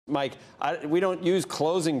Mike, we don't use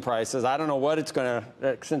closing prices. I don't know what it's going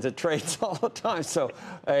to, since it trades all the time, so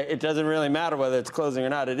it doesn't really matter whether it's closing or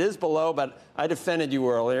not. It is below, but I defended you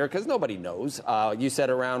earlier because nobody knows. You said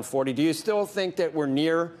around 40. Do you still think that we're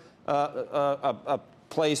near a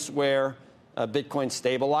place where Bitcoin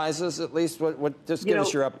stabilizes, at least? Just give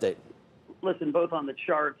us your update. Listen, both on the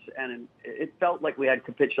charts, and it felt like we had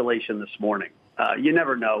capitulation this morning. You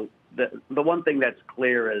never know. The one thing that's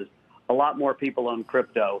clear is a lot more people own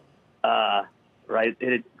crypto, right?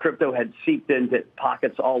 Crypto had seeped into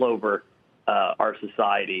pockets all over our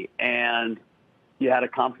society. And you had a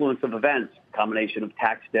confluence of events, combination of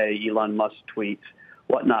tax day, Elon Musk tweets,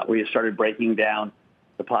 whatnot, where you started breaking down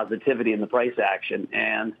the positivity and the price action.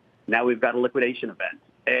 And now we've got a liquidation event.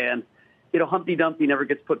 And, Humpty Dumpty never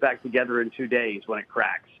gets put back together in 2 days when he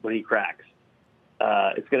cracks.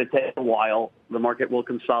 It's going to take a while. The market will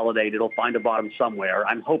consolidate. It'll find a bottom somewhere.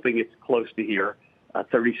 I'm hoping it's close to here,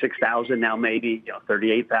 36,000 now, maybe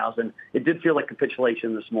 38,000. It did feel like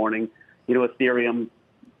capitulation this morning. Ethereum,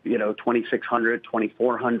 2,600,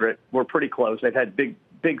 2,400. We're pretty close. They've had big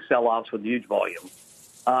sell-offs with huge volume.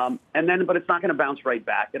 But it's not going to bounce right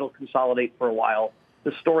back. It'll consolidate for a while.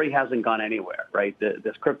 The story hasn't gone anywhere, right?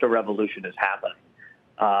 This crypto revolution is happening.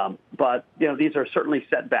 But these are certainly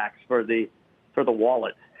setbacks for the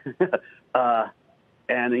wallet and,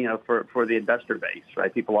 for the investor base,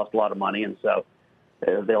 right? People lost a lot of money, and so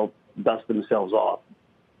they'll dust themselves off.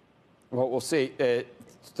 Well, we'll see.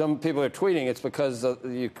 Some people are tweeting it's because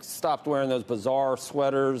you stopped wearing those bizarre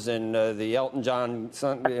sweaters and the Elton John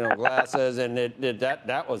glasses, and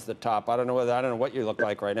that was the top. I don't know what you look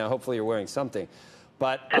like right now. Hopefully you're wearing something.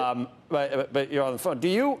 But you're on the phone. Do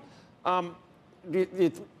you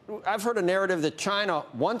I've heard a narrative that China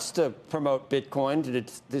wants to promote Bitcoin to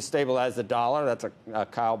destabilize the dollar. That's a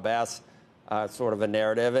Kyle Bass sort of a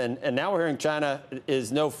narrative. And now we're hearing China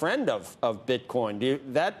is no friend of Bitcoin.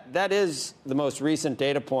 That is the most recent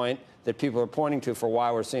data point that people are pointing to for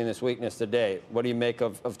why we're seeing this weakness today. What do you make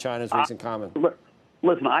of China's recent comment?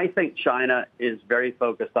 Listen, I think China is very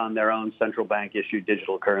focused on their own central bank issued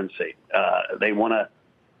digital currency. They want to,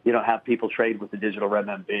 have people trade with the digital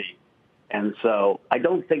renminbi. And so I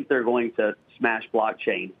don't think they're going to smash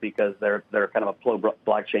blockchain because they're kind of a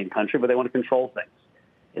pro-blockchain country, but they want to control things.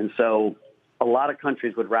 And so a lot of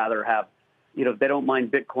countries would rather have, they don't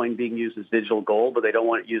mind Bitcoin being used as digital gold, but they don't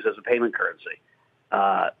want it used as a payment currency.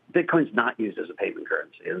 Bitcoin's not used as a payment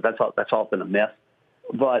currency. That's often a myth.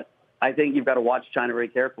 But I think you've got to watch China very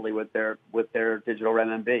carefully with their digital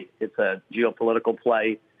renminbi. It's a geopolitical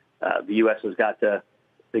play. The U.S. has got to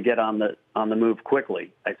get on the move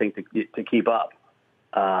quickly, I think, to keep up,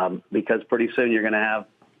 because pretty soon you're going to have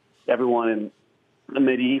everyone in the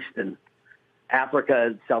Mideast and Africa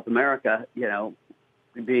and South America,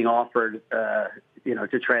 being offered,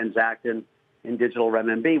 to transact in digital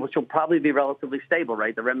renminbi, which will probably be relatively stable,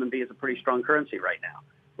 right? The renminbi is a pretty strong currency right now.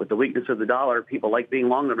 With the weakness of the dollar, people like being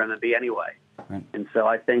long the renminbi anyway. Right. And so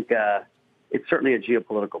I think it's certainly a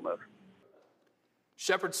geopolitical move.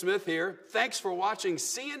 Shepard Smith here. Thanks for watching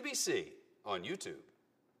CNBC on YouTube.